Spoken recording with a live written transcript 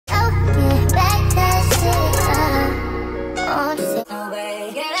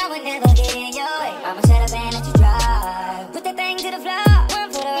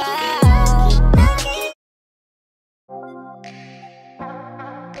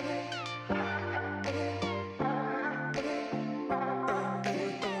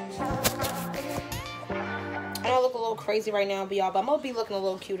crazy right now, but y'all, but I'm gonna be looking a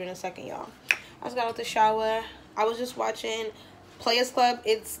little cute in a second, y'all. I just got out the shower. I was just watching Players Club.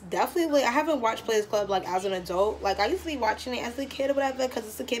 It's definitely, I haven't watched Players Club like as an adult. Like I used to be watching it as a kid or whatever because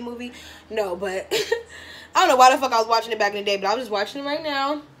it's a kid movie. No, but I don't know why the fuck I was watching it back in the day, but I was just watching it right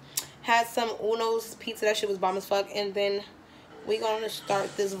now. Had some Uno's pizza. That shit was bomb as fuck. And then we gonna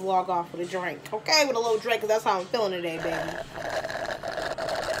start this vlog off with a drink. Okay, with a little drink, because that's how I'm feeling today, baby.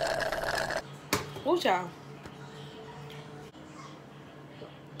 Woo, y'all.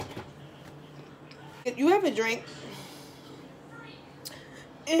 You have a drink.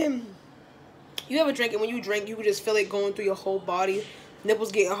 And you have a drink, and when you drink, you can just feel it going through your whole body.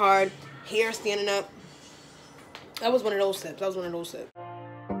 Nipples getting hard. Hair standing up. That was one of those sips. That was one of those sips.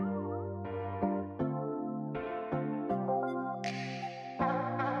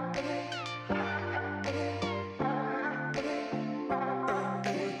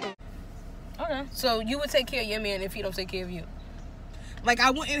 Okay. So you would take care of your man if he don't take care of you? Like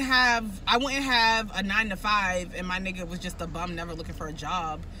I wouldn't have a 9 to 5 and my nigga was just a bum never looking for a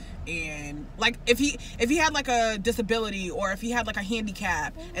job. And like if he had like a disability or if he had like a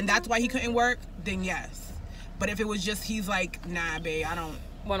handicap and that's why he couldn't work, then yes. But if it was just he's like, nah, babe, I don't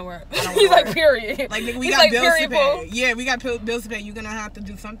want to work. He's like, period. Like, nigga, we got like, bills to pay. Yeah, we got bills to pay. You're gonna have to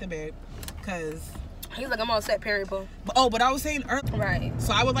do something, babe. Cause he's like, I'm all set, period, boo. But I was saying earlier. Right.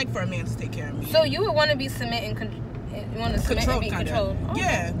 So I would like for a man to take care of me. So you would want to be submitting. You want to submit and be controlled. Okay.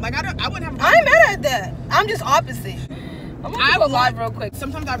 Yeah, like I wouldn't have. I ain't mad at that. I'm just opposite. I'm gonna go live real quick.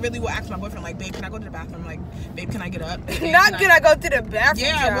 Sometimes I really will ask my boyfriend, like, babe, can I go to the bathroom? Like, babe, can I get up? Babe, Not can I go to the bathroom?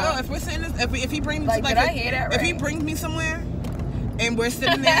 Yeah, well, if we're sitting, if he brings me, like, did I hear that right? If he brings me somewhere and we're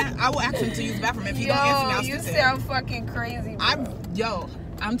sitting there, I will ask him to use the bathroom. If he don't answer me, I'll you sit there. sound fucking crazy, bro.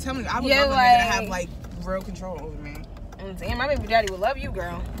 I'm telling you, I would love a nigga to have like real control over me. Damn, my baby daddy would love you,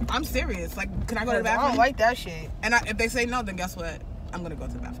 girl. I'm serious. Like, can I go to the bathroom? I don't like that shit. And if they say no, then guess what? I'm gonna go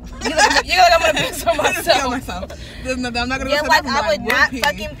to the bathroom. You're like, I'm gonna piss on myself. I'm not gonna go to the bathroom. Like, I would not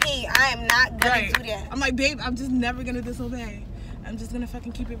fucking pee. I am not gonna do that. I'm like, babe, I'm just never gonna disobey. I'm just gonna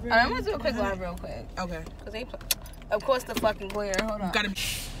fucking keep it real. I'm gonna do a quick live real quick. Okay. Cause they, of course, the fucking glare. Hold on. Gotta.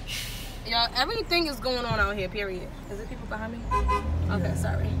 Y'all, everything is going on out here. Period. Is there people behind me? Okay, yeah.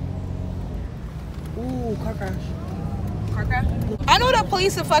 Sorry. Ooh, car crash. Car crash? I know the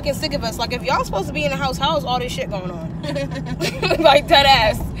police are fucking sick of us. Like, if y'all supposed to be in the house, how is all this shit going on? Like, dead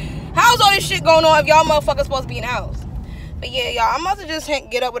ass. How's all this shit going on if y'all motherfuckers supposed to be in the house? But yeah, y'all, I'm about to just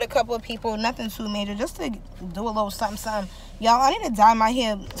get up with a couple of people. Nothing too major. Just to do a little something. Y'all, I need to dye my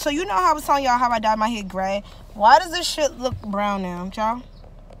hair. So you know how I was telling y'all how I dyed my hair gray? Why does this shit look brown now, y'all?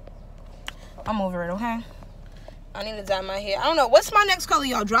 I'm over it, okay? I need to dye my hair. I don't know. What's my next color,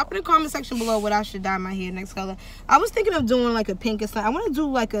 y'all? Drop in the comment section below what I should dye my hair next color. I was thinking of doing like a pink or something. I want to do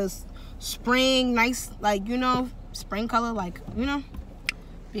like a spring, nice, like, you know, spring color, like, you know.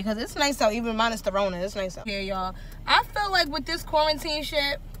 Because it's nice out, even minus the Rona. It's nice out here, y'all. I feel like with this quarantine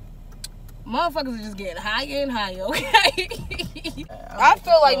shit, motherfuckers are just getting higher and higher, okay? I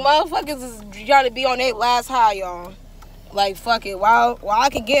feel like motherfuckers is trying to be on their last high, y'all. Like, fuck it. While I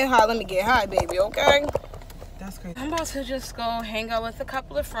can get high, let me get high, baby, okay? That's crazy. I'm about to just go hang out with a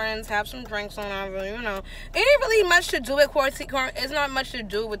couple of friends, have some drinks on. I really, you know. It ain't really much to do with quarantine. It's not much to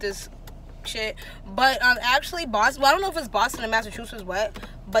do with this shit. But actually, Boston. Well, I don't know if it's Boston and Massachusetts, what?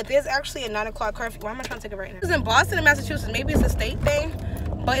 But there's actually a 9 o'clock curfew. Why am I trying to take it right now? It's in Boston and Massachusetts. Maybe it's a state thing.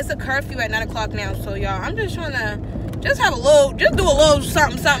 But it's a curfew at 9 o'clock now. So, y'all, I'm just trying to just do a little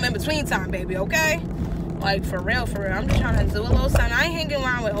something in between time, baby, okay? Like, for real. I'm just trying to do a little something. I ain't hanging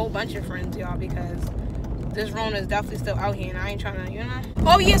around with a whole bunch of friends, y'all, because this Rona is definitely still out here, and I ain't trying to, you know?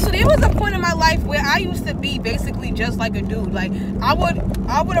 Oh, yeah, so there was a point in my life where I used to be basically just like a dude. Like, I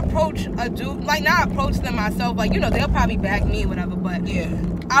would approach a dude, like, not approach them myself. Like, you know, they'll probably back me or whatever, but yeah,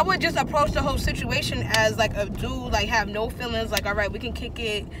 I would just approach the whole situation as, like, a dude, like, have no feelings. Like, all right, we can kick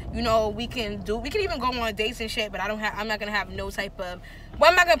it, you know, we can even go on dates and shit, but I'm not going to have no type of, well,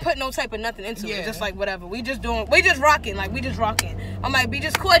 I'm not going to put no type of nothing into it. Just like, whatever. We just rocking. Like, we just rocking. I'm like, we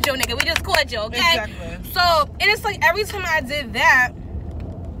just cordial, nigga. We just cordial, okay? Exactly. So, and it's like, every time I did that,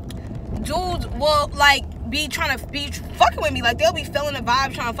 dudes will, like, be trying to be fucking with me. Like, they'll be feeling the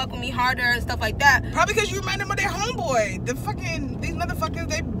vibe, trying to fuck with me harder and stuff like that. Probably because you remind them of their homeboy. These motherfuckers,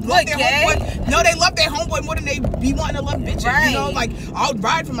 they love their homeboy. No, they love their homeboy more than they be wanting to love bitches. Right. You know, like, I'll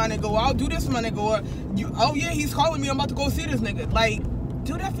ride for my nigga, or I'll do this for my nigga, or, oh yeah, he's calling me, I'm about to go see this nigga. Like,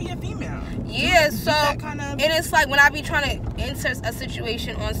 do that for your female. Yeah, so, and it's like, when I be trying to enter a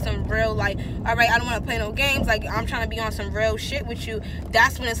situation on some real, like, all right, I don't want to play no games, like, I'm trying to be on some real shit with you,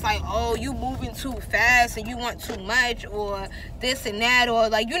 that's when it's like, oh, you moving too fast, and you want too much, or this and that, or,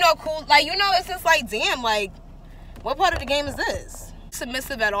 like, you know, cool, like, you know, it's just like, damn, like, What part of the game is this?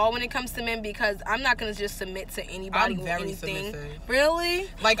 Submissive at all when it comes to men, because I'm not gonna just submit to anybody or anything. Submissive. Really?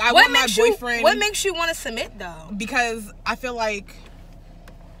 Like, I want my boyfriend. What makes you want to submit though? Because I feel like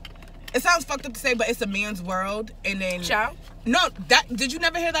it sounds fucked up to say, but it's a man's world, and then Child? No, did you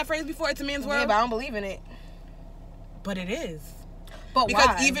never hear that phrase before? It's a man's world. Yeah, but I don't believe in it. But it is. But because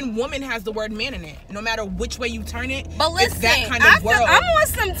why? even woman has the word man in it. No matter which way you turn it, but listen, it's that kind of world. I'm on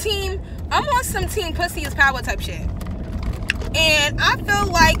some team pussy is power type shit. And I feel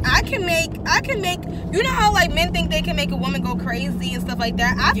like I can make, you know how like men think they can make a woman go crazy and stuff like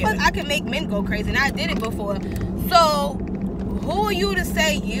that? I feel like I can make men go crazy, and I did it before. So who are you to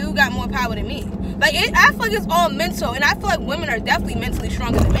say you got more power than me? Like, I feel like it's all mental, and I feel like women are definitely mentally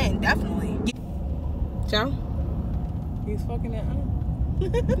stronger than men, definitely. Joe? He's fucking it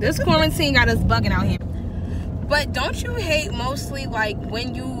up. This quarantine got us bugging out here. But don't you hate mostly like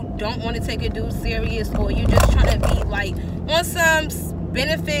when you don't want to take a dude serious, or you just trying to be like on some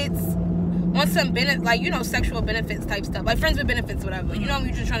benefits, like, you know, sexual benefits type stuff, like friends with benefits, whatever. You know,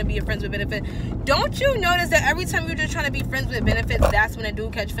 you're just trying to be a friends with benefit. Don't you notice that every time you're just trying to be friends with benefits, that's when a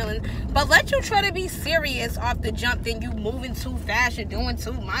dude catch feelings? But let you try to be serious off the jump, then you moving too fast, you're doing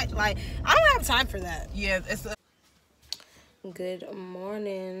too much. Like, I don't have time for that. Yeah, it's a good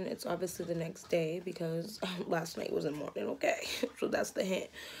morning. It's obviously the next day because last night was in the morning, okay? So that's the hint.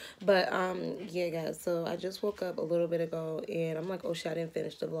 But yeah, guys, so I just woke up a little bit ago, and I'm like, oh shit, I didn't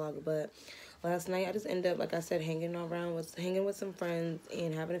finish the vlog. But last night I just ended up, like I said, hanging with some friends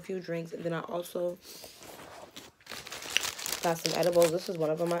and having a few drinks, and then I also got some edibles. This is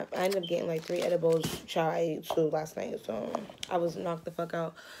one of them. I ended up getting like 3 edibles. I ate 2 last night, so I was knocked the fuck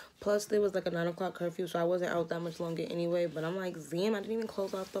out. Plus, there was like a 9 o'clock curfew, so I wasn't out that much longer anyway. But I'm like, Zim, I didn't even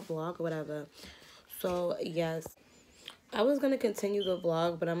close off the vlog or whatever. So, yes. I was going to continue the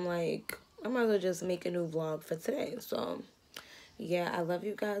vlog, but I'm like, I might as well just make a new vlog for today. So, yeah, I love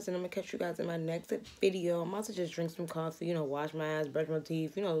you guys, and I'm going to catch you guys in my next video. I'm about to just drink some coffee, you know, wash my ass, brush my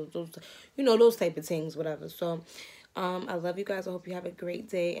teeth, you know, those type of things, whatever. So, I love you guys. I hope you have a great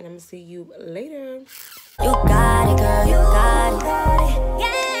day, and I'm going to see you later. You got it, girl. You got it.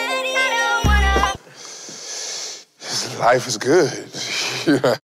 Yeah. Life is good.